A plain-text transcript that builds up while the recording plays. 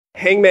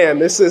Hangman,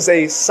 this is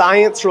a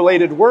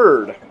science-related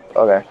word.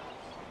 Okay.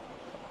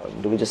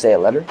 Do we just say a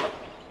letter?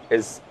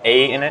 Is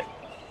A in it?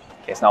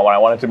 Okay, it's not what I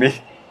want it to be.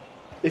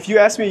 If you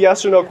ask me a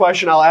yes or no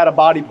question, I'll add a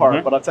body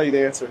part, but I'll tell you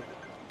the answer.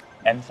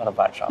 N's not a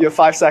bad shot. You have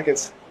 5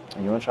 seconds.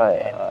 You want to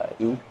try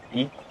E?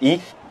 E?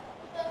 E?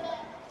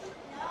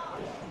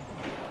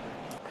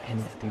 N,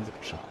 I think is a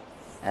good shot.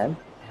 N?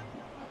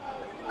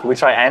 Could we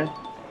try N?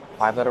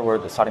 5-letter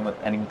word that's starting with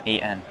ending with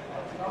A-N.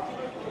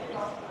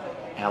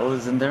 L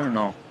is in there or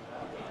no?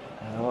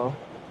 L.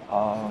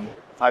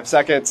 5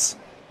 seconds.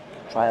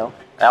 Try L.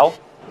 L?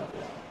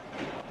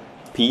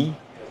 P?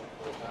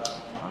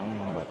 I don't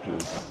know about P.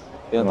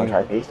 You You want to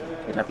try P?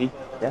 Can I try P?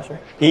 Yeah, sure.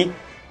 P?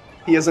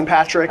 He isn't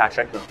Patrick.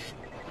 Patrick.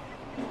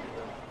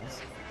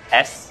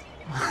 S?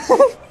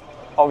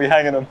 I'll be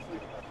hanging him.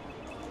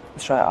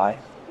 Let's try I.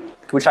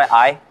 Could we try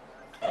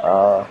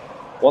I?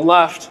 One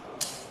left.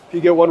 If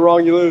you get one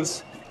wrong, you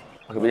lose.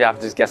 Okay, we have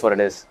to just guess what it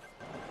is.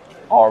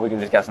 Or we can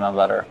just guess another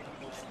letter.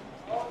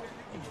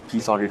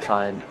 P's already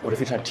tried. What if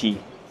we try T?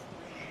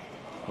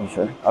 You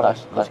sure?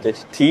 Left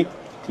it. T?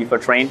 T for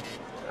train.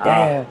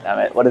 Yeah. Damn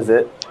it. What is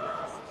it?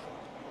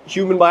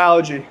 Human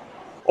biology.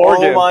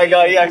 Oh my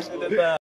god, he actually did that.